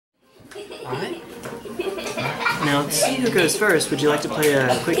Alright. Now, to see who goes first, would you like to play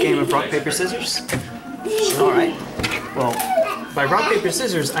a quick game of rock, paper, scissors? Alright. Well, by rock, paper,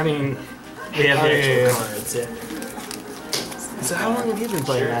 scissors, I mean we have the actual cards, yeah. So how long have you been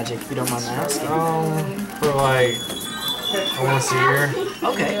playing Magic, if you don't mind my asking? For like almost a year.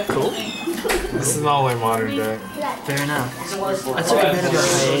 Okay, cool. This is not my modern deck. Fair enough. I took a bit of a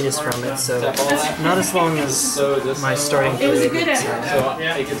hiatus from it, so not as long as my starting period.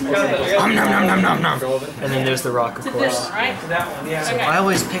 And then there's the rock, of course. So I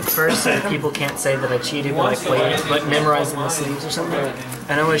always pick first so that people can't say that I cheated when I played it, but memorizing the sleeves or something.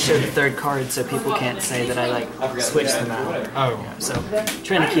 And I always show the third card so people can't say that I like switched them out. Oh. So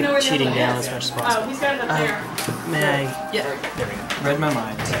trying to keep cheating down as much as possible. May I? Yeah, there we go. Read my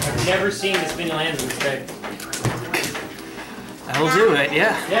mind. I've never seen this many lands in this deck. I'll do it,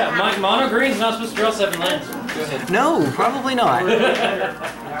 yeah. Yeah, mono green's not supposed to draw 7 lands. Go ahead. No, probably not.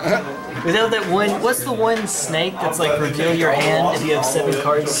 Without that one, what's the one snake that's like reveal your hand if you have 7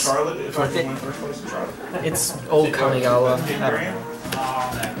 cards? Flip it. It's old Kamigawa. I don't know.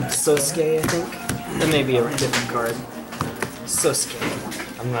 Sosuke, I think. That may be a different card. Sosuke.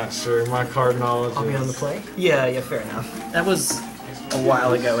 I'm not sure. My card knowledge. I'll be on the play? Yeah, fair enough. That was a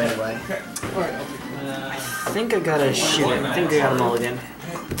while ago anyway. I think I gotta shoot it. I think I got a mulligan.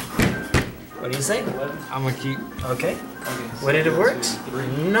 What do you say? I'm gonna keep. Okay. Would it have worked?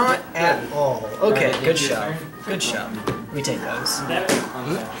 Not at all. Okay, good shot. Good shot. We take those. That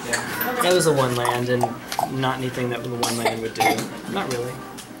was a 1 land and not anything that the 1 land would do. Not really.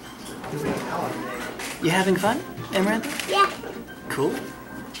 You having fun, Amaranth? Yeah. Cool.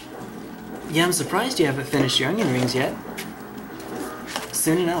 Yeah, I'm surprised you haven't finished your onion rings yet.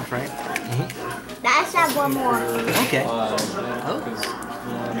 Soon enough, right? Let's have one more. Okay. Oh.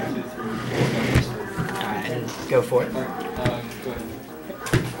 Alright, go for it.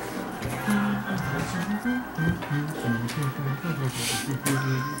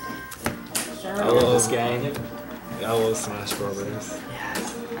 I love this game. I love Smash Brothers.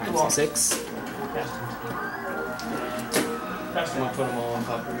 Yeah. Alright, 6.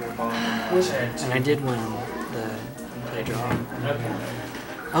 And I did win the play draw.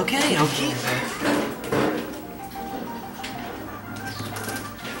 Okay, I'll keep.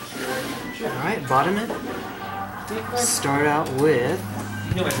 Alright, bottom it. Start out with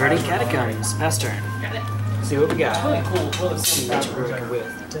Verdant Catacombs. Pass turn. See what we got. See what you're working with.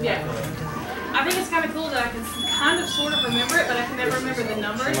 Yeah. I think it's kind of cool that I can kind of sort of remember it, but I can never remember the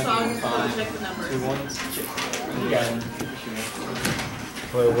numbers, so I'll just double check the numbers.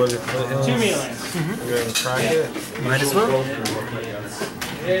 Wait, what is it? 2 meal lands. You're gonna try it? Might as well.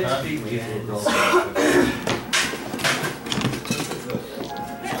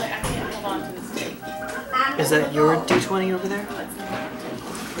 Is that your D20 over there?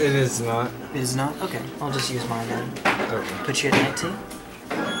 It is not. It is not? Okay, I'll just use mine then. Okay. Put you at 19.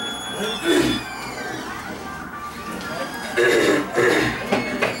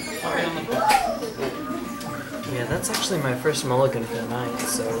 Yeah, that's actually my first mulligan for the night,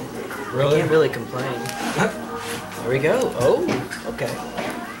 so I can't really complain. There we go. Oh, okay.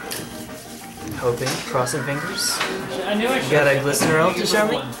 Hoping, crossing fingers. I knew I should. You got a glistener elf to show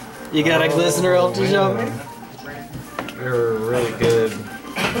me? You got a glistener elf to show me? You're really good.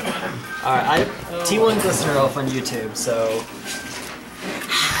 Alright, T1 glistener elf on YouTube, so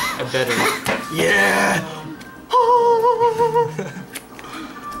I better. Yeah!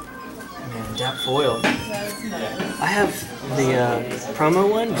 Man, that foil. I have the promo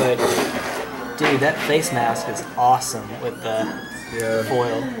one, but dude, that face mask is awesome with the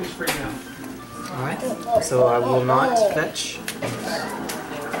foil. Alright, so I will not fetch.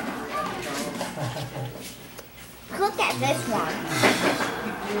 Look at this one.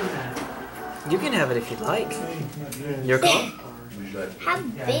 You can have it if you'd like. Your call? How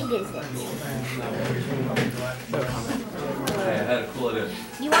big is it? No comment. Hey, I had a cool idea.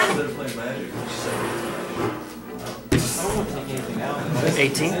 You want Instead it? of playing Magic, we should say,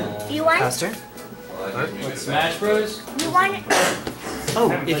 18. You want it? Faster. What, Smash Bros? You want it?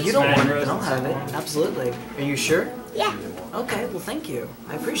 Oh, if you don't want it, then I'll have it. Absolutely. Are you sure? Yeah. Okay, well thank you.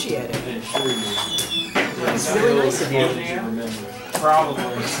 I appreciate it. It's really nice of you. Probably.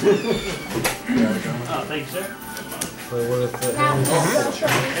 Oh, thank you, sir. Wait, what if it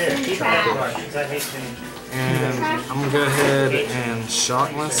And I'm gonna go ahead and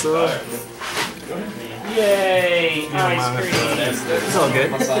shock myself. Yay! Ice cream. It's all good.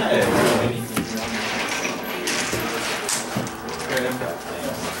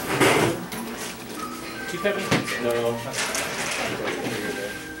 Two peppy? No.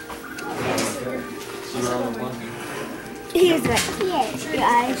 He was like, yes, your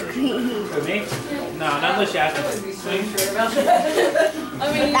ice cream. For me? No, not unless you ask me to swing.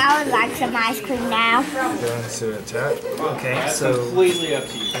 I would like some ice cream now. Going to attack. Okay, That's so completely up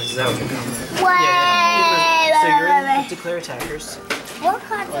to you. is that what you're coming? Wait, So you're wait, in declare attackers. What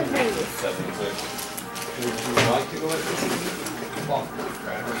cards are these?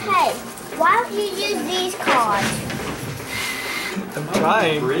 Hey, why don't you use these cards? I'm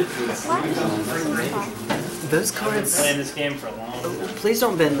trying. Why don't you use these cards? Those cards. Playing this game for a long time. Please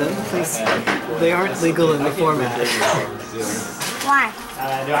don't bend them. Please. They aren't legal in the format. Why?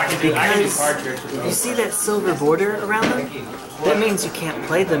 I can do Because card tricks. you see that silver border around them? That means you can't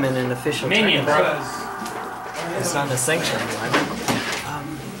play them in an official Minion, tournament. bro. It's not a sanctioned one.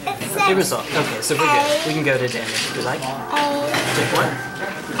 It It says resolved. Okay, so we're good. We can go to damage. Would you like? Take one.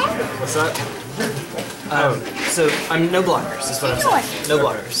 What's up? So I'm no blockers. Is what I'm saying. No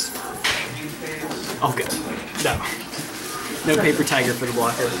blockers. Oh, good. No. No paper tiger for the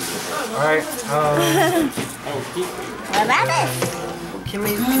blocker. Alright, what about this? Can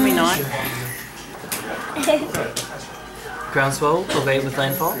we not? Groundswell, obey with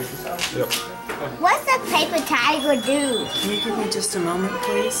landfall. yep. What's the paper tiger do? Can you give me just a moment,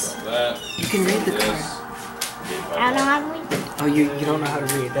 please? You can read the card. I don't know how to read. Oh, you don't know how to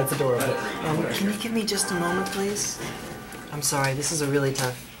read. That's adorable. Can you give me just a moment, please? I'm sorry, this is a really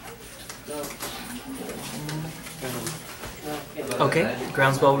tough. Okay,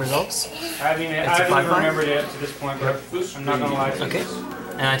 groundswell results. I haven't even, It's a 5/5? remembered it up to this point, but I'm not gonna lie to you. Okay,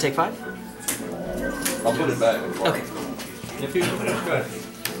 and I take 5? I'll put it back. Okay. If you good.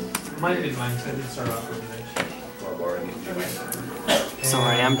 Mine did mine, so I did start off with it.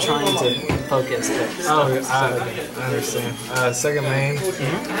 Sorry, I'm trying to focus. But Oh, I understand. Second main.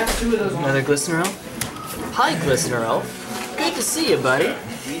 another Glistener Elf. Hi, Glistener Elf. Good to see you, buddy.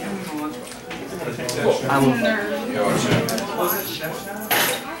 I will.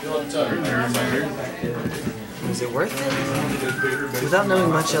 Is it worth it? Without knowing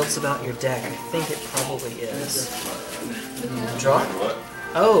much else about your deck, I think it probably is. Draw?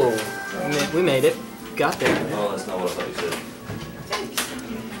 Oh, we made it. Got there. Oh, that's not what I thought you said.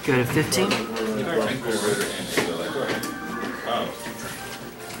 Go to 15.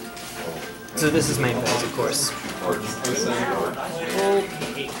 So this is main phase, of course.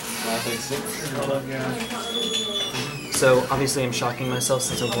 So obviously I'm shocking myself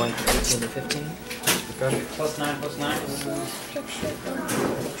since I'm going from 18 to 15. Okay. +9, +9.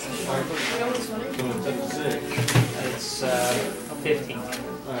 It's 15.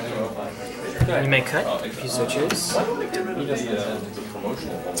 You may cut if you so choose.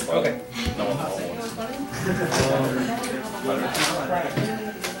 Okay.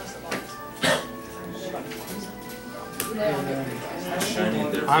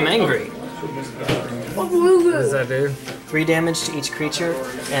 I'm angry. What does that do? 3 damage to each creature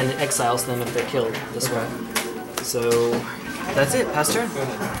and it exiles them if they're killed this way. So that's it. Pass turn.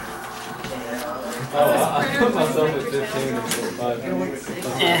 I put myself at 15 and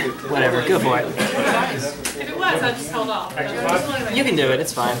 5. Whatever. Go for it. If it was, I just held off. You can do it.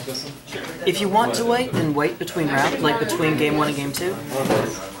 It's fine. If you want to wait, then wait between rounds, like between game 1 and game 2.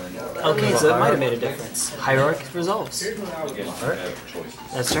 Okay, so it might have made a difference. Hierarchy resolves.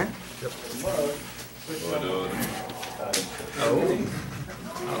 That's turn. Oh.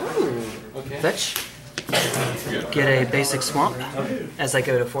 Fetch. Get a basic swamp as I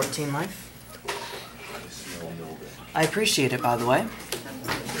go to 14 life. I appreciate it, by the way.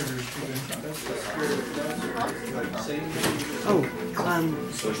 Oh,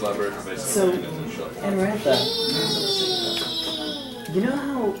 so, Amarantha, you know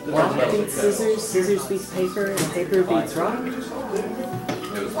how rock beats scissors, scissors beats paper, and paper beats rock?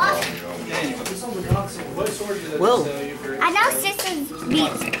 Well, I know scissors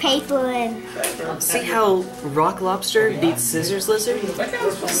beats paper and see how rock lobster beats scissors lizard?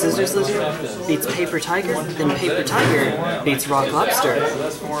 Scissors lizard beats paper tiger, then paper tiger beats rock lobster.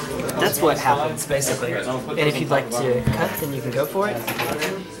 That's what happens, basically. And if you'd like to cut, then you can go for it.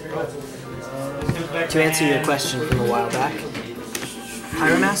 To answer your question from a while back,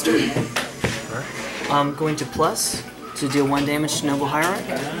 Pyromaster, I'm going to plus to deal 1 damage to Noble Hierarch.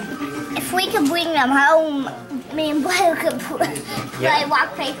 if we could bring them home, me and Blair could play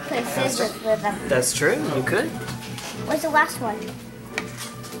rock, paper, scissors with them. That's true, you could. What's the last one?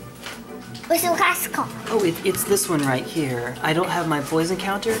 What's the last card? Oh, it's this one right here. I don't have my poison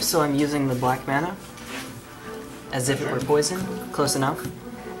counter, so I'm using the black mana. As if it were poison. Close enough.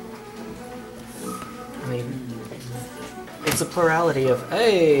 I mean, it's a plurality of,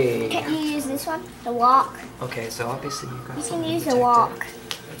 hey! Can't you use this one? The walk? Okay, so obviously you've got You something can use the protected. walk.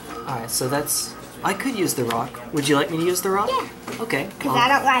 Alright, so that's I could use the rock. Would you like me to use the rock? Yeah. Okay. Because I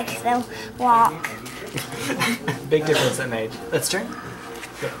don't like the walk. Big difference that made. Let's turn.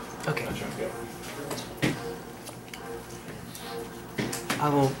 Okay. I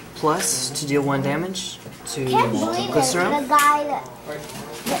will plus to deal 1 damage to Can't believe it. Glycerin. The guy that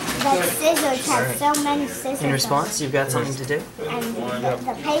scissors has so many scissors. In response, you've got something to do. And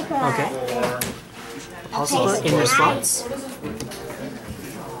the paper. Okay. Possible in response.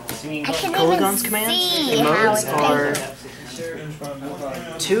 I can Koligon's even commands see and how modes it's are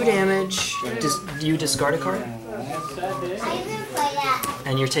paper. 2 damage. You discard a card, I even play that.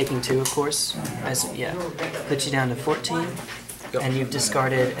 and you're taking 2, of course. Puts you down to 14. And you've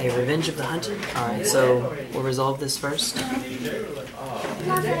discarded a Revenge of the Hunted. Alright, so we'll resolve this first.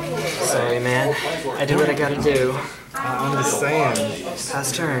 Sorry, man. I do what I gotta do. I understand.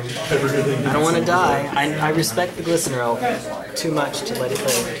 Pass turn. I don't want to die. I respect the Glistener Elf too much to let it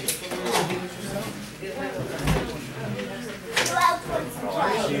live.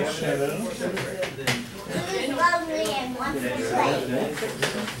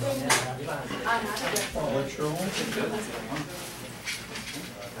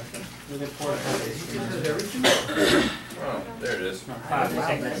 Oh, there it is.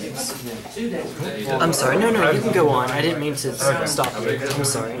 I'm sorry. No, you can go on. I didn't mean to stop you. I'm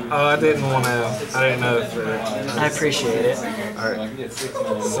sorry. Oh, I didn't know if it... I appreciate it. Alright.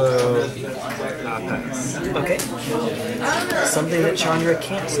 So, I'll pass. Okay. Something that Chandra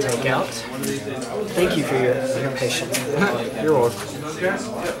can't take out. Thank you for your patience. You're welcome.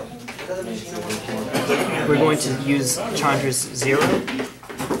 We're going to use Chandra's 0.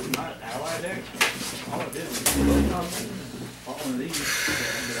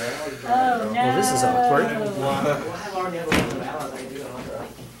 Well, this is awkward.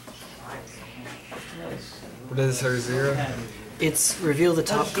 What is her 0? It's reveal the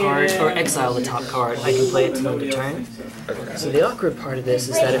top card, or exile the top card. I can play it to end a turn. So the awkward part of this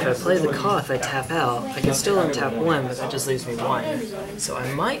is that if I play the Koth, I tap out. I can still untap 1, but that just leaves me 1. So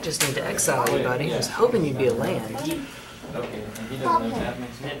I might just need to exile you, buddy. I was hoping you'd be a land.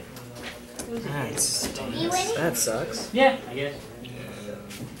 That stinks. That sucks. Yeah, I guess.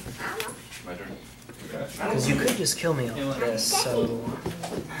 Because you could just kill me off this, so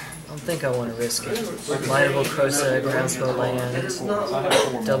I don't think I want to risk it. Lightable Krosa, Groundswell Land,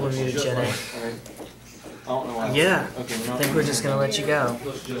 double mutagenic. Yeah, I think we're just going to let you go.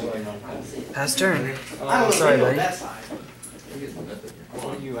 Pass turn. Sorry, buddy.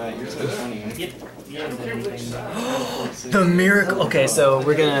 The miracle. Okay, so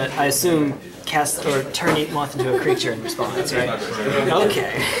we're gonna, I assume, cast or turn Eat Moth into a creature in response, right?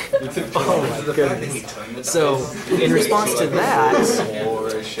 Okay. Oh my goodness. So, in response to that,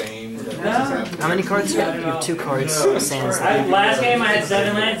 how many cards do you have? You have 2 cards. Sans. Last game I had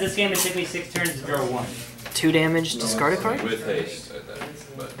 7 lands. This game it took me 6 turns to draw 1. 2 damage. Discard a card. With haste,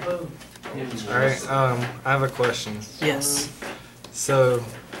 but Alright, I have a question. Yes. So,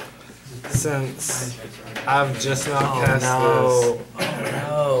 since I've just now Oh cast no. Oh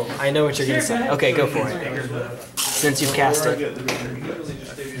no. I know what you're gonna say. Okay, go for it. Since you've cast it.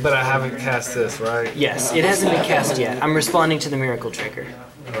 this, but I haven't cast this, right? Yes, it hasn't been cast yet. I'm responding to the miracle trigger.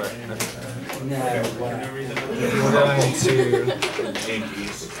 Right. We're going to...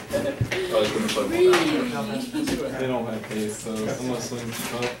 they don't have haste, so someone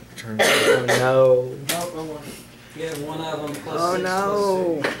swings up. Oh no. Yeah, one of them plus Oh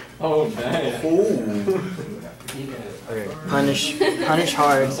no. Oh, dang. Okay. Punish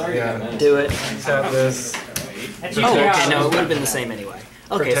hard. Yeah. Do it. Tap this. Oh, okay, no, it would have been the same anyway.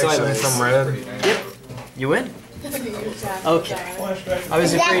 Okay, so I Protection lose. from red. Yep. You win. Okay. I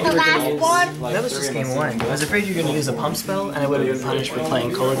was Is that afraid the you were going to last use... one? That was just game 1. I was afraid you were going to use a pump spell, and I would have been punished for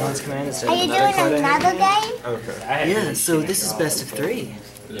playing Koligon's command instead Are of you another doing card I had. another game? Okay. Yeah, so this is best of 3.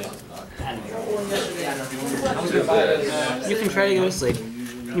 You can try to go to sleep.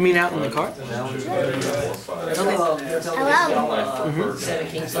 You mean out in the car? Okay. Hello?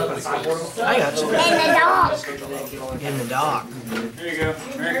 I got you. In the dog. In the dock. Here you go.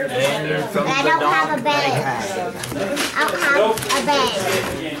 And from I the don't dock, have a bag. I don't have a bag.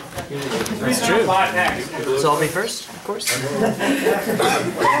 That's true. So I'll be first, of course. Now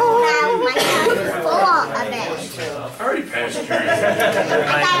my house is full of bags. Already passed turn. I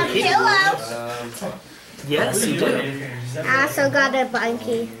got a pillow. Yes, you do. I also got a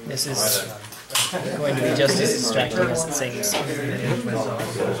blankie. This is going to be just as distracting as it seems.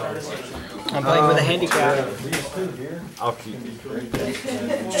 I'm playing with a handicap. I'll keep.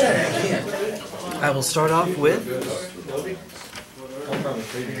 I will start off with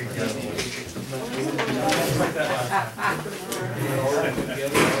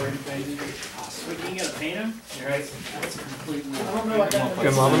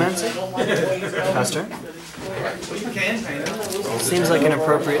Grimlavamancer? Pass turn. Seems like an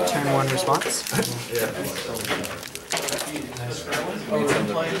appropriate turn 1 response.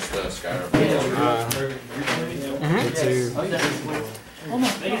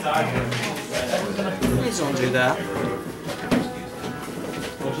 Please don't do that.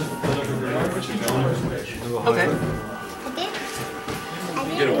 Okay.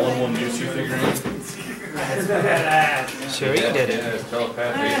 You get a 1/1 UC figurine. Sure, you did it.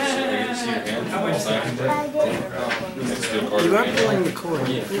 You are pulling the cord.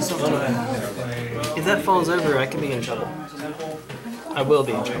 Please don't do that. If that falls over, I can be in trouble. I will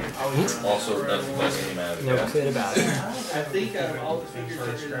be in trouble. Also, that's the best thing out of No kid about it. I think all the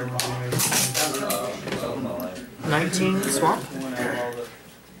figures are 19 swamp.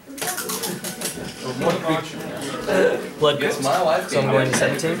 Blood It's Ghost. my life. So I'm going to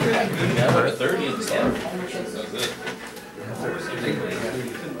 17. Never a 30 in the start. That's it.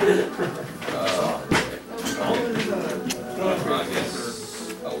 I guess.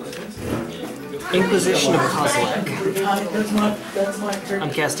 Inquisition of Kozilek.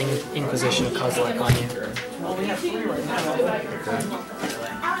 I'm casting Inquisition of Kozilek on you.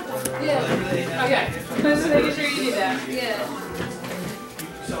 Okay. Just making sure you do that. Yeah.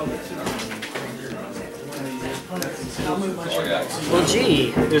 Well,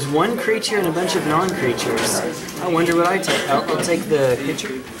 gee, there's one creature and a bunch of non-creatures. I wonder what I take. I'll take the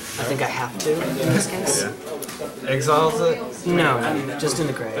creature. I think I have to in this case. Exalted? No, just in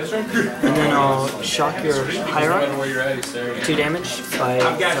the grave. And then I'll shock your Hierarch. 2 damage by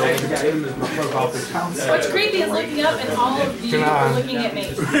Elven 2. What's creepy is looking up and all of you are looking at me.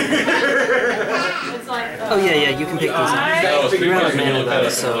 It's like, Oh yeah, you can pick these up. You're out of mana though,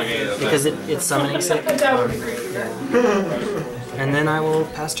 so because it's summoning sick. And then I will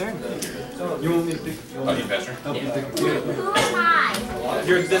pass turn. You want me to pick? Oh, you pass her?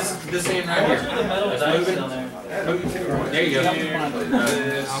 You're this hand right here. There you go. I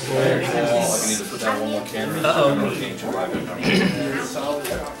need to put that 1/1 cannon.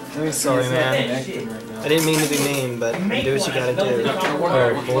 I'm sorry, man. I didn't mean to be mean, but do what you gotta do. Oh,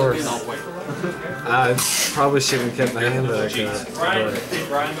 of course. I probably shouldn't have kept my hand that I could.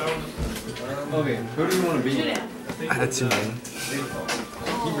 Okay, who do you want to be? I had too many.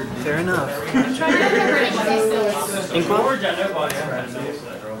 Fair enough. Inkwell?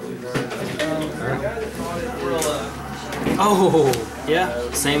 Oh, yeah.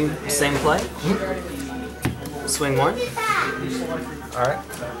 Same play. Swing 1. Alright.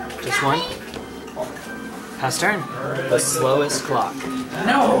 Just 1. Pass turn. The slowest clock.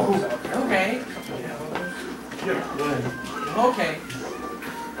 No. Okay. Okay.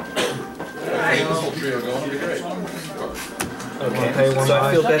 This whole trio going to be great. Okay, so I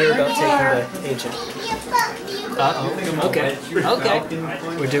feel better about taking the agent. Uh-oh. Okay. Okay.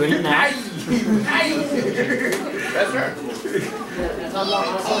 We're doing it now. That's right.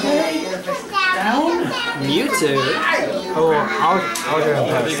 Mewtwo? Oh, I'll go and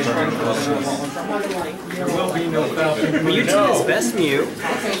pass turn. Mewtwo is best Mew.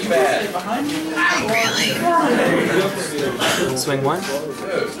 Swing 1.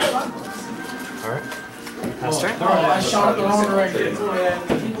 Alright. Pass turn. I shot the wrong direction.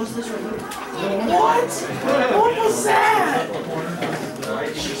 What? What was that?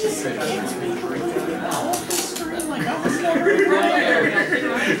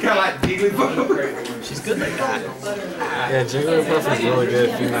 She's good like that. Yeah, Jigglypuff is really good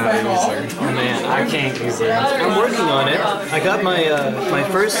if you know how to use her. Oh man, I can't use it. I'm working on it. I got my my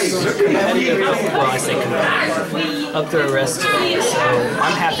first competitive, well I say competitive, up to arrest, so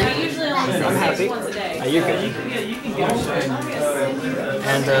I'm happy. I'm happy. You're good.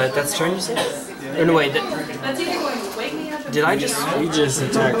 And that's turn, you said? Or no, wait. Did I just? You just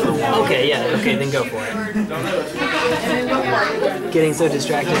attacked for 1. Okay, yeah. Okay, then go for it. Getting so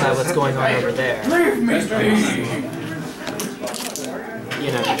distracted by what's going on over there.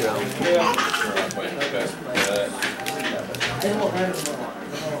 You know the drill.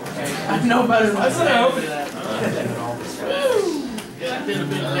 I know better than myself. I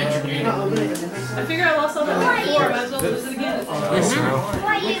figure I lost something before, might as well lose it again. I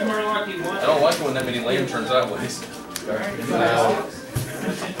don't like it when that many land turns out ways.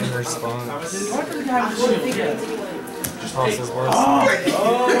 In response. Toss his words. Oh!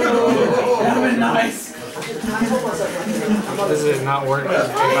 That would have been nice. Does it not work if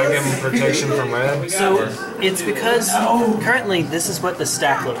I give him protection from red? So it's because currently this is what the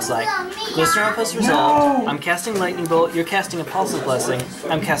stack looks like. Glistener Outpost resolved. I'm casting Lightning Bolt. You're casting Impulsive Blessing.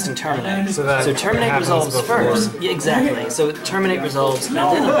 I'm casting Terminate. So that Terminate happens resolves before. first. Yeah, exactly. So Terminate resolves and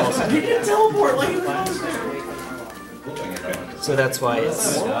then Impulsive. He can teleport like he So that's why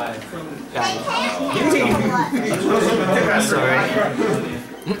it's. Sorry.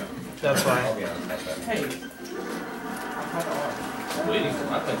 That's why.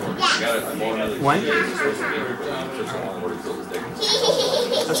 One?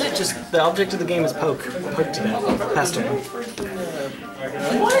 That's it, just the object of the game is poke. Poke to death. Pass turn.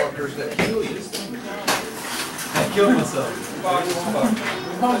 I killed myself.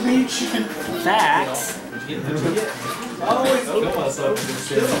 Facts. I always kill myself with this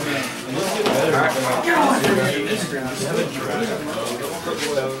shit. And this gets better.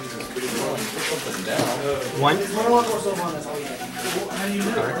 One.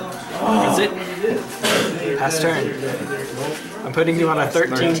 That's it. Pass turn. I'm putting you on a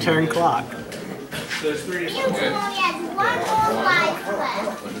 13 turn clock. There's 3 You only has one more life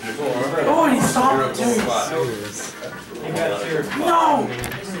left. Oh, and he stopped too. No!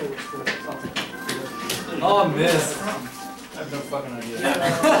 Oh, miss. I have no fucking idea.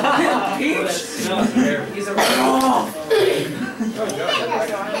 Peach? No, it's rare. He's a oh.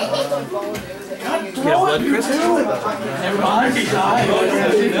 You have blood crystal? Never mind, he died. No,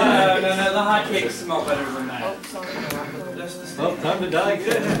 the hot cakes smell better than that. Well, time to die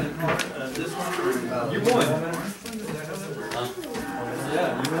good. You won.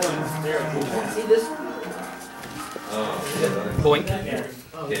 Yeah, you won. See this? Boink.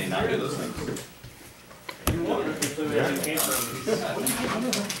 Can he not do those things?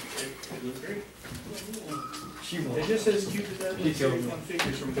 It just says Cupid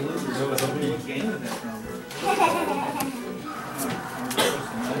figures from Blizzard. So it's a big game in that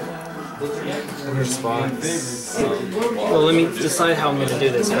Response. Well, let me decide how I'm going to do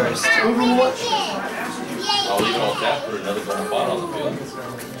this first. Oh, you don't tap for another golden pot on the field.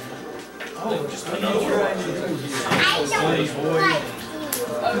 Like, just another one.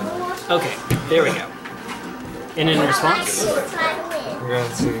 Okay, there we go. And in response? We're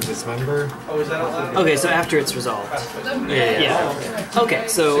going to dismember. Okay, so after it's resolved. Yeah. Okay,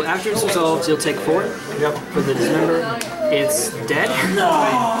 so after it's resolved, you'll take 4. Yep. For the dismember. It's dead. Go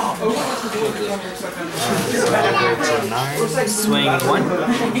to 9. Swing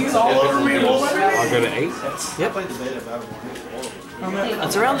 1. He's all over me. I'll go to 8. Yep.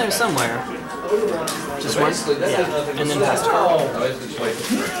 It's around there somewhere. Just one? Yeah. And then pass turn.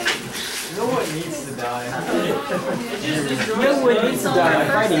 No one needs to die. No one needs to die in a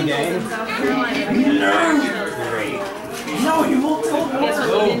fighting game. No, you won't tell me.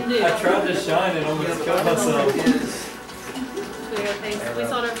 I tried to shine and almost killed myself. We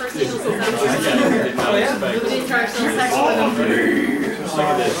sold our first deal since I was 16. We didn't charge no sex for them. Look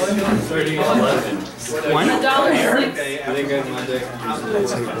at this. 30 and 11. $1.06. I think I my deck.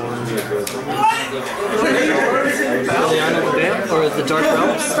 Liliana the Veil, or the Dark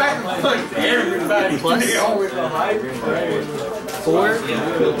Realms. Plus 4.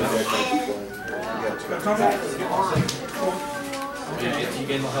 You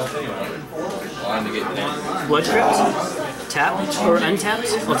gain more health anyway. Well, I'm to get down. Blood Crypt. Tap or untapped.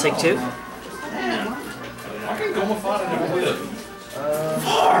 I'll take 2. I can go with fun and never live.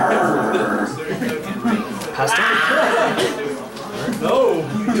 Pass turn. No!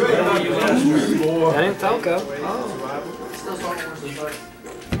 That ain't Falco.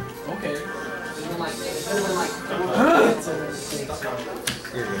 Okay.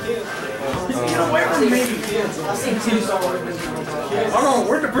 Get away from me! Oh no,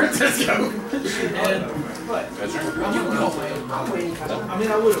 where'd the princess go? I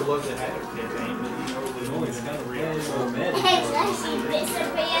mean, I would have loved to have a campaign, but you know, it's kind of real.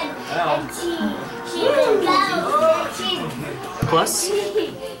 She can go. Plus.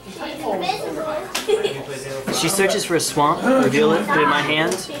 She searches for a swamp, reveal it, put it in my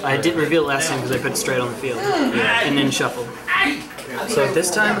hand. I didn't reveal it last time because I put it straight on the field. And then shuffle. So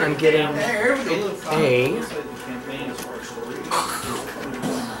this time I'm getting a...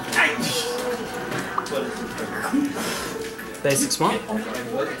 Basic swamp.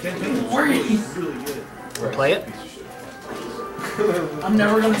 Play it. I'm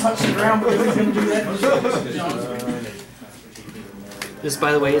never gonna touch the ground, but we're gonna do that. This,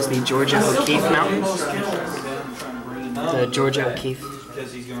 by the way, is the Georgia O'Keeffe Mountain. The Georgia O'Keeffe.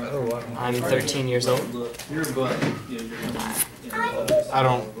 I'm 13 years old. I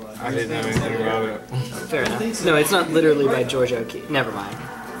didn't know anything about it. Fair enough. No, it's not literally by Georgia O'Keeffe. Never mind.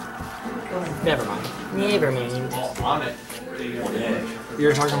 Never mind. Never mind. On it.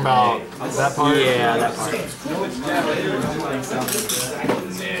 You're talking about that part? Yeah, that part.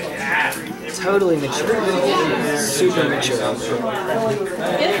 Totally mature. Super mature.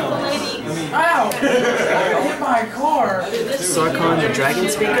 Beautiful lady. Ow! I hit my car. Sarkon the Dragon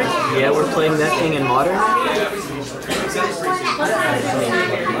Speaker? Yeah, we're playing that thing in Modern.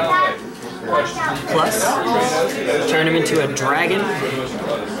 Plus, turn him into a dragon.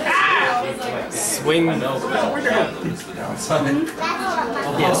 Swing.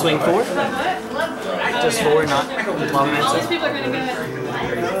 Yeah, swing 4. Just 4, not long All these answer. people are gonna get.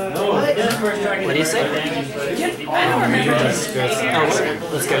 What do you say? Oh,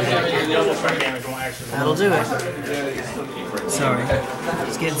 let's go. That'll do it. Sorry.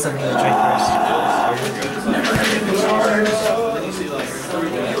 Just getting something to drink first.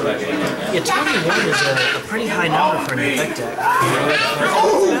 Yeah, 21 is a pretty high number for an effect deck.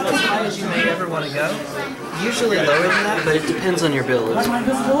 About as high as you may ever want to go. Usually lower than that, but it depends on your build.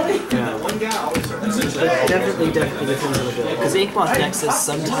 Yeah. But definitely depends on the build. Because Inkmoth Nexus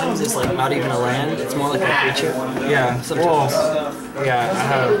sometimes is like not even a land, it's more like a creature. Yeah, Sometimes. well, yeah,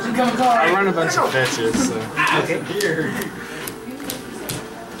 I run a bunch of fetches, so. Okay.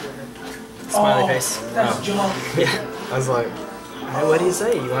 Smiley face. That's junk. Yeah. I was like, What do you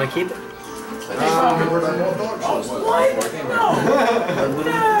say? You want to keep it? What? No.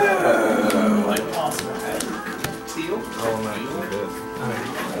 oh no,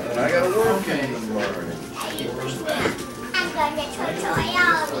 good. I'm gonna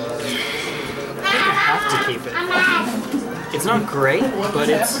Have to keep it. It's not great, but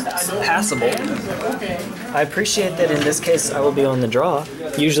it's passable. I appreciate that in this case I will be on the draw.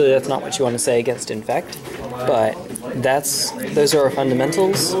 Usually that's not what you want to say against Infect, but those are our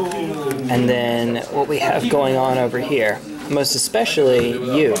fundamentals. And then what we have going on over here, most especially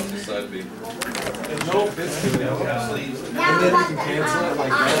you. I'm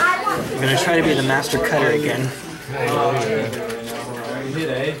going to try to be the master cutter again.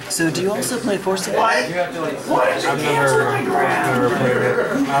 So do you also play Forcible? I've never played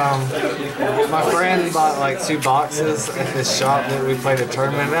it. My friend bought like 2 boxes at this shop that we played a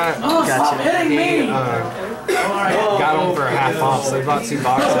tournament at. Gotcha. He got them for half off, so he bought 2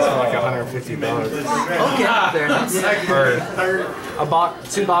 boxes for like $150. Okay, fair enough. Or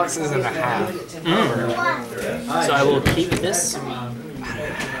 2 boxes and a half. So I will keep this.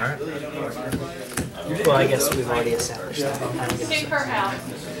 Well, I guess we've already established that. Take her out.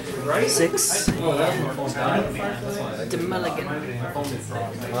 6 and the mulligan.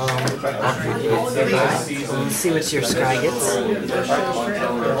 Let's see what your scry gets.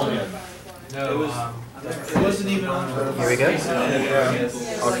 Here we go.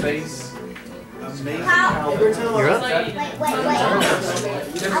 You're up.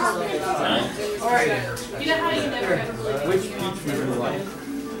 You know how you never ever believe.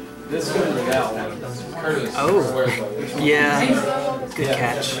 Oh, yeah. Good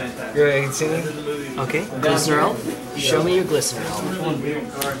catch. You're 18? Okay, Glistener Elf. Show me your Glistener Elf.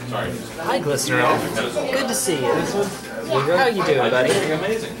 Hi, Glistener Elf. Good to see you. How you doing, buddy?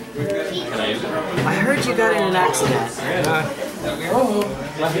 I heard you got in an accident.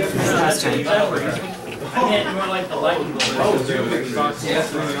 Last time. I meant more like the lightning bolt.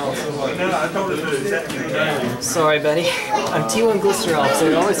 Sorry, buddy. I'm T1 Glistener Elf, so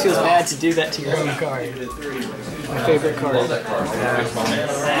it always feels bad to do that to your own card. My favorite card.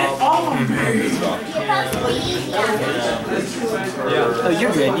 Oh,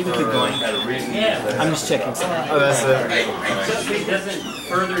 you're good. You can keep going. I'm just checking something. Oh, that's it. It doesn't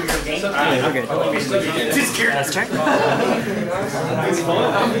further your game. Okay. Last turn.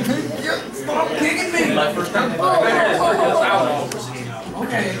 Stop kicking me.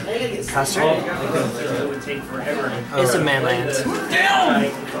 Okay. Last turn. It's a man land. It's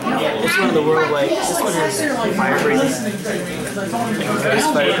one of the world like this one has fire breathing. It's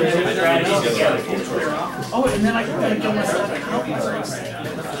fire breathing. Oh, and then I gotta kill myself.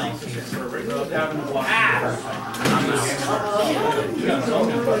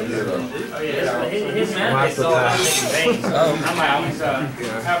 His man is so I'm out.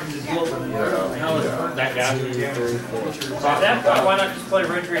 That guy. Why not just play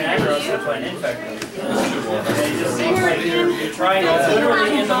Red Green Aggro instead of playing Infect? It just seems like you're trying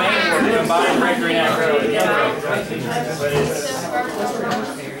literally in the main board to combine Red Green Aggro together.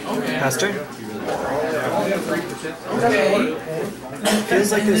 Pass turn.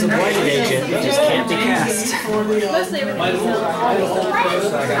 Feels like there's a blighted agent that just can't be cast. Mostly everything.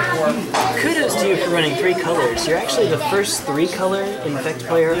 Kudos to you for running 3 colors. You're actually the first 3-color Infect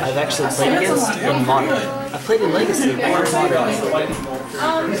player I've actually played against in Modern. I've played in Legacy, but not Modern.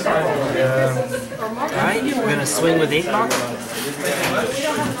 Alright, we're gonna swing with Ink Moth.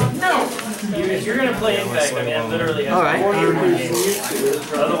 If you're gonna play Infect, I mean, I literally have Alright.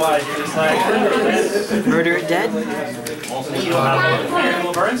 Otherwise, you're just like, Murder it dead. you don't have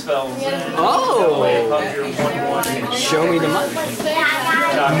animal burn spells. Oh! Show me the money.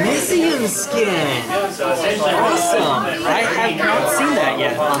 Mysium skin! So essentially, Awesome! I have not seen that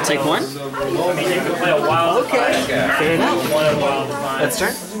yet. I'll take one. I mean, you can play a wild. Okay, fair enough. One of wild design. Let's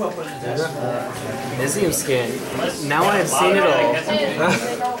turn. Mysium skin. Now I have seen it all.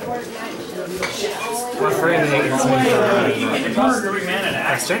 My friend hates me. It costs 3 mana to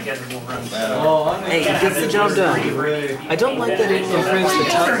actually get the wolf run. Hey, it gets the job done. I don't like that it improves the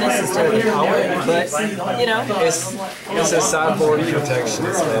toughness instead of the power, but, you know, It's a sideboard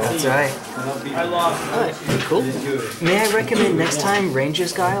protection spell. that's right. Alright, cool. May I recommend next time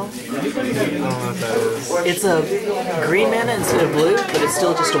Ranger's Guile? I don't know what that is. It's a green mana instead of blue, but it's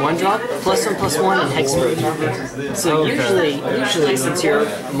still just a 1-drop, +1/+1 and hexproof. So usually since you're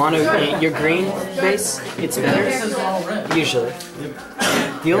you're green base, it's better. Usually.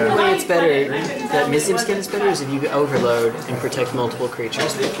 The only way it's better, that Mysium Skin is better, is if you overload and protect multiple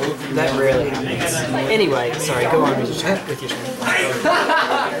creatures. That rarely happens. Anyway, sorry, go on with your turn.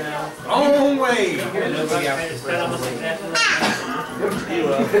 Oh, wait!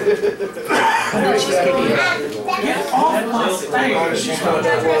 She's kicking it out.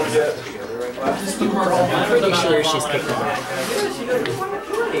 I'm pretty sure she's kicking it back.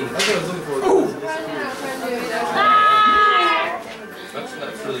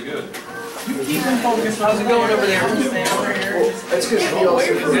 That's really good. How's it going over there? That's because he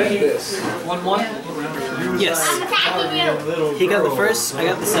also did this. 1-1? Yes. He got the first, I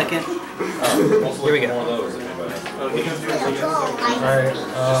got the second. Here we go. Alright,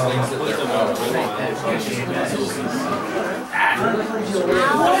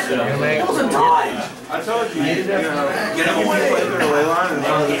 I told you, get him one play through the ley line and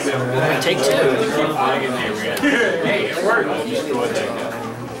Take 2. Hey, it worked.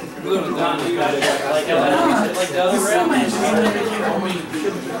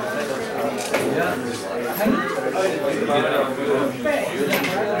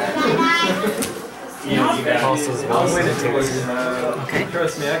 Okay.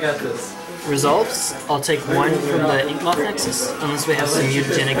 Trust me, I got this. Resolves. I'll take 1 from the Ink Moth Nexus, unless we have some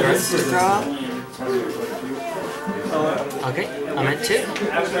mutagenic growths to throw out. Okay, I'm at 2.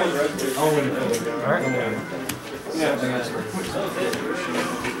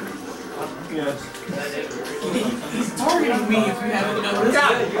 He's targeting me if you haven't noticed.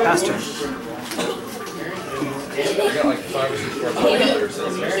 Pass turn. I got like 5 or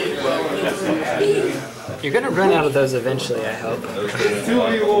 6 You're gonna run out of those eventually, I hope.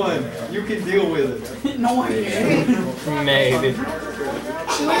 2v1, you can deal with it. No, I can't. Maybe.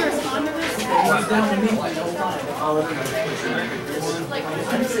 Can we respond to this? He's down to me like the whole time.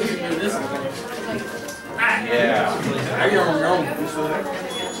 I'm sitting here this way. Yeah. You're on your own.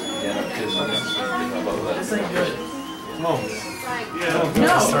 This ain't good. Come on.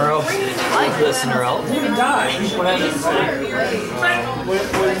 No! Hi, Glistener Elf. You can die. What happened?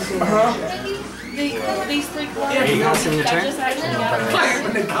 These 3 Anything else in your turn?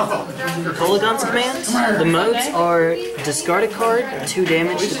 Polygon's commands. The modes are discard a card, 2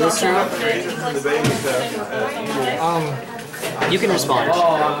 damage to Glistener Elf. You can respond.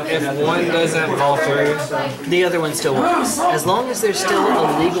 if one doesn't fall through, The other one still works. As long as there's still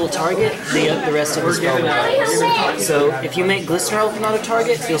a legal target, the rest of the spell will work. So if you make Glistener Elf not a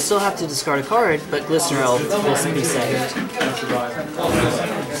target, you'll still have to discard a card, but Glistener Elf will be saved.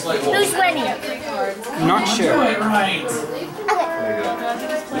 Who's winning? Not sure. Right.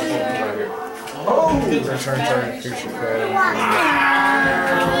 return target creature card.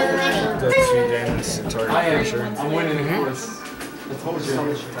 Does 2 damage to target creature. I'm winning, of course. I told you. I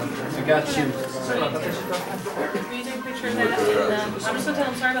got you. Can you take a picture of that? And, I'm just gonna tell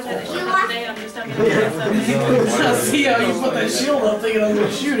them sorry about that. They showed up today. I'm just telling you. I see how you put that shield up thinking I'm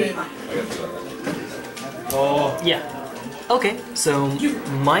gonna shoot it. Oh. Yeah. Okay, so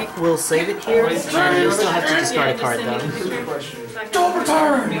Mike will save it here, and you'll still have to discard a card though. Don't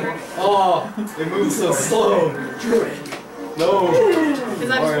return! Oh, it moves so slow. No. Because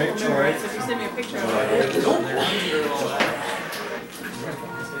I just Alright, remember alright. it, so if you send me a picture of it.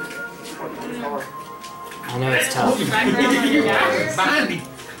 I know it's tough. Background on your guys. Behind me.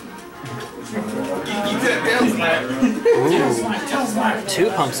 You did Ooh. 2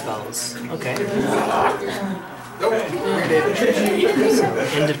 pump spells. Okay.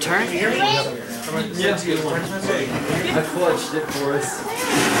 End of turn? I clutched it for us.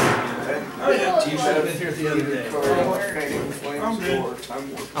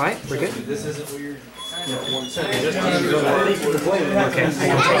 Alright, we're good. This isn't weird. Okay, I can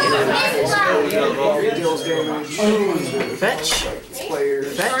take it. Fetch.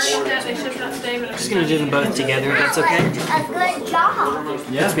 Fetch. I'm just gonna do them both together if that's okay. A good job.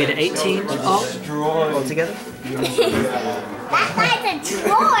 Gets me to 18 all together. That guy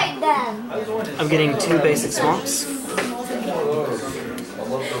destroyed them. I'm getting 2 basic swamps.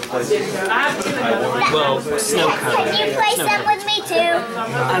 Well, snow cover. Can you play some with me too?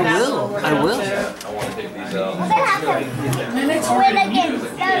 I will. I will. I want to take these out. We're gonna have to win against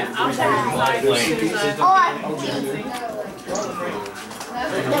those guys.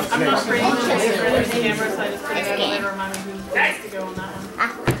 I'm not afraid of the camera, so I just put it out there to remind me who has to go on that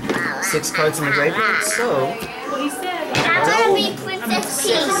one. 6 cards in the graveyard, so Well, he said. I want to be Princess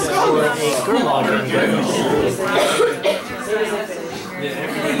Peach. for a Gurmag Angler.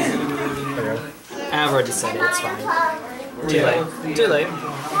 I've already said it, it's fine. Too late. Too late.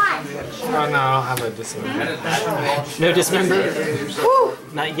 Oh no, I'll have a dismember. No dismember? Woo!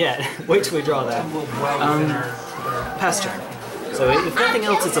 Not yet. Wait till we draw that. Pass turn. So if nothing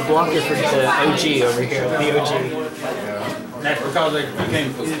else, it's a blocker for the OG over here. The OG. That's because they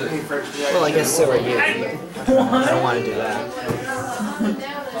became so sick. Well, I guess so are you. But I don't want to do that.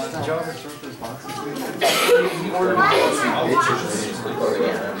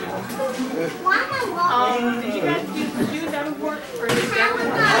 Did you guys do Davenport? Or is it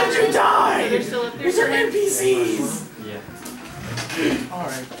Davenport? How'd you die? They're still up there? These are NPCs. Yeah.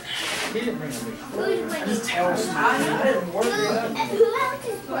 Alright. Just tell us. Who else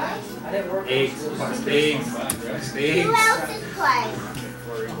is playing? Eggs. Eggs. Who else is playing?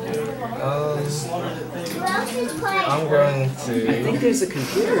 Who else is playing? I'm going I to. think there's a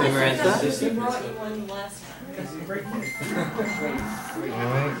computer in Marantha.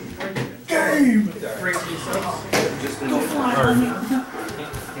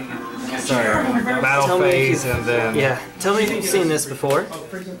 Sorry, battle Tell me if phase you- and then. Yeah, tell me if you've seen this before.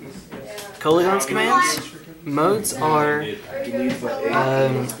 Colligon's commands. Modes are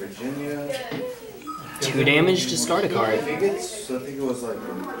 2 damage, discard a card. So I think it was like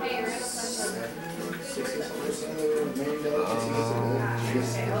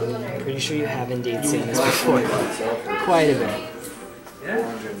Pretty sure you have indeed seen this before. Quite a bit.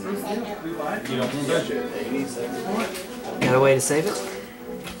 You don't touch it. Got a way to save it?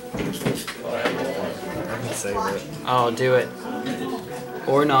 I can save it. Oh, do it.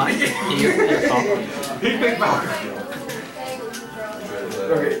 Or not. Your call.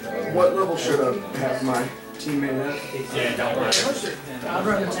 okay. What level should I have my teammate at? Yeah, don't worry. I'd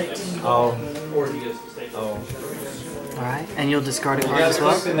rather take team. Oh. Oh. Alright, and you'll discard a card as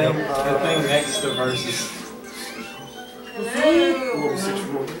well? The thing next to versus. Level 6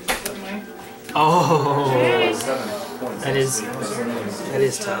 roll. Oh, that is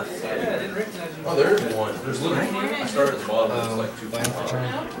tough. Oh, there's one. There's literally. I started at the bottom. It's like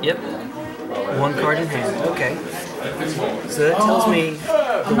 2 Yep. 1 card in hand. Okay. So that tells me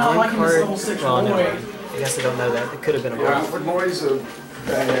the I'm not 1 liking this card. level 6 Well, no. boy. I guess I don't know that. It could have been a Yeah, block. for boys of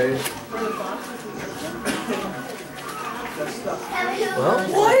bad age.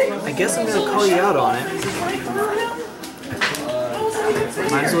 Well, I guess I'm gonna call you out on it.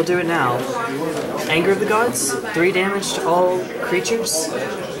 Might as well do it now. Anger of the Gods, 3 damage to all creatures.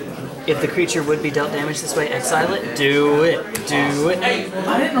 If the creature would be dealt damage this way, exile it. Do it. Do it. I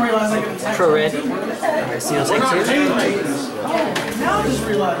didn't realize I could attack. Pro red. Alright, so you'll take 2. Now I just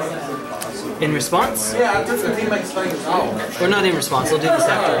realized that. In response? Yeah, I took the teammate's thing. Oh. Or not in response, I'll do this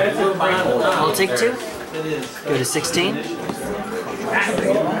after. I'll take 2. Go to 16.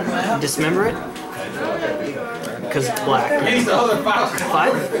 Dismember it. Because it's black. He's the other 5.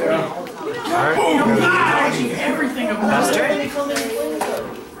 5. Alright. Everything about Pass turn.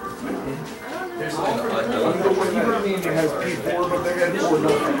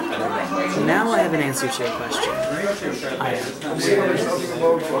 Now I have an answer to your question. I am. See how there's nothing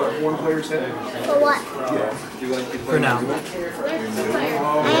above one player's head? For what? For now. I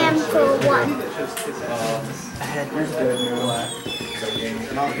am for what? Ahead. Are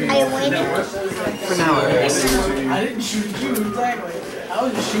you winning? For now, at least. I didn't shoot at you exactly. I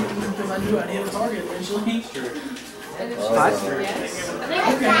was just shooting because I knew I'd hit a target eventually. 5.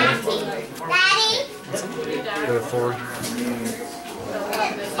 Daddy? Go to 4.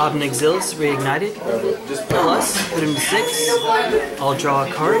 Obnixilis reignited. Plus, put him to 6. I'll draw a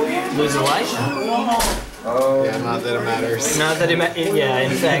card, lose a life. Oh. Yeah, not that it matters. Not that yeah,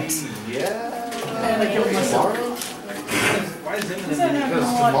 in fact.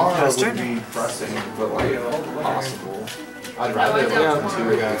 Tomorrow would be pressing, but like possible. I'd rather like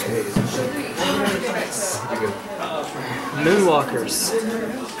Moonwalkers.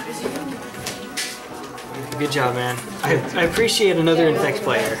 Good job, man. I appreciate another Infect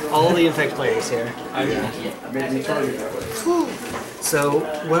player. All the Infect players here. So,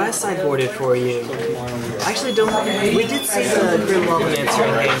 what I sideboarded for you, I actually don't. We did see the Grim Lavamancer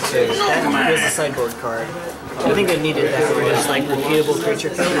in game 2. That was a sideboard card. I think I needed that for just like repeatable creature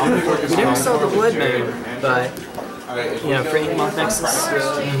code. We never saw the Blood Moon, but you know, for Inkmoth Nexus,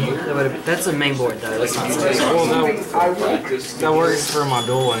 that's a main board though. That's not well, that works for my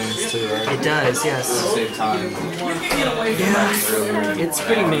dual lanes too, right? It does, yes. Yeah, it's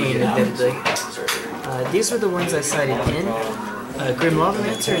pretty mean, admittedly. These were the ones I sided in. Grim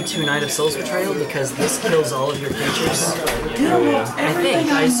Lavamancer and 2 Knight of Soul's Betrayal because this kills all of your creatures.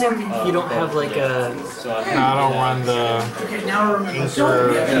 I assume you don't have like a... No, I don't run the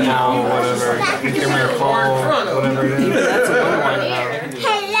Inker now, whatever. Inker Fall, whatever it is. That's a 1/1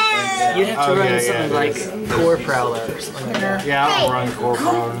 though. You'd have to run something like Core Prowler or something like that. Yeah, I don't run Core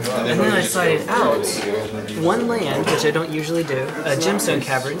Prowler. And then I sided out 1 land, which I don't usually do, Gemstone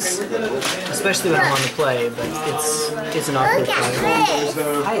Caverns, especially when I'm on the play, but it's an awkward play.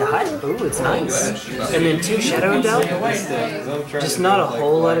 Hi, ooh, it's nice. And then 2 Shadow Endowed, just not a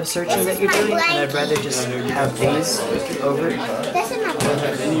whole lot of searching that you're doing, and I'd rather just have these over.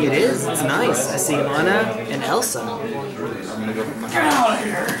 It is, it's nice. I see Anna and Elsa.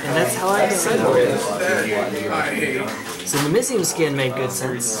 And that's how I sideboarded. So the Missing Skin made good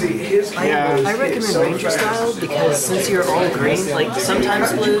sense. I recommend Ranger style because since you're all green, like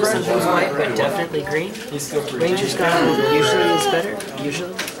sometimes blue, sometimes white, but definitely green, Ranger style usually is better,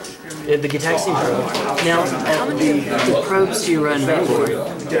 usually. The Gitaxian Probe. Now, how many probes do you run mainboard?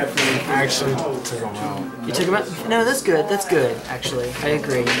 I actually took them out. You took them out? No, that's good, actually. I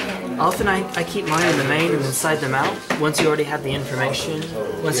agree. Often I keep mine in the main and then side them out once you already have the information,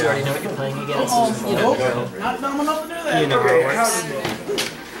 once you already know what you're playing against. You know how it works.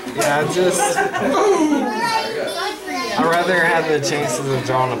 Yeah, I'd rather have the chances of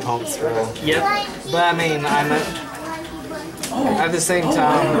drawing a pump spell. Yep. But I mean, at the same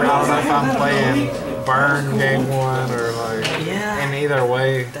time, I don't know if I'm playing Burn game 1 or like in either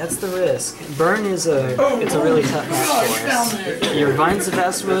way. That's the risk. Burn is it's a really tough match for us. Your Vines of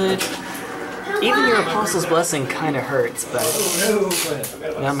Vastwood, even your Apostle's Blessing kind of hurts, but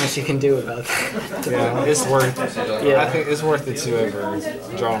not much you can do about that. Yeah, it's worth it. Yeah. I think it's worth it to ever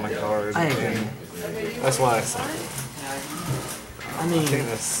drawing a card. I agree. That's why I say. I mean,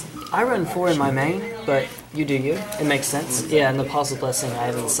 I run 4 in my main, but you do you. It makes sense. Yeah, and the Apostle's Blessing I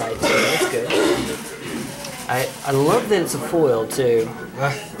have inside too. That's good. I love that it's a foil too.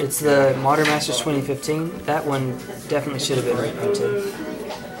 It's the Modern Masters 2015. That one definitely should have been reprinted.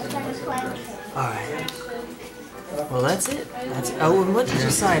 Alright. Well, that's it. Oh, and what did you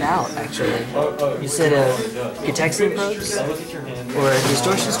side out, actually? You said Gitaxian Probes? Or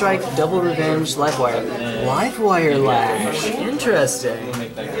Distortion Strike, Double Revenge, Livewire. Livewire Lash. Interesting.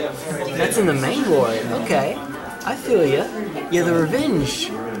 That's in the main board. Okay. I feel ya. Yeah, the Revenge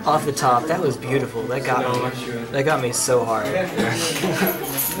off the top, that was beautiful. That got me so hard.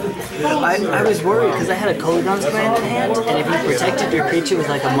 I was worried because I had a Kolagron's Command in hand, and if you protected your creature with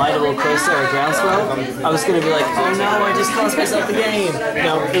like a Might of Okosa or a Groundswell, I was going to be like, oh no, I just cost myself the game.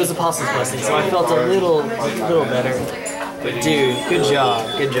 No, it was Apostle's Blessing, so I felt a little better. But dude, good job.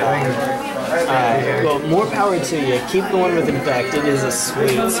 Well, more power to you. Keep going with Infect. It is a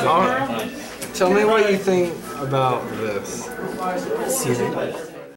sweet. Tell me what you think about this. See that?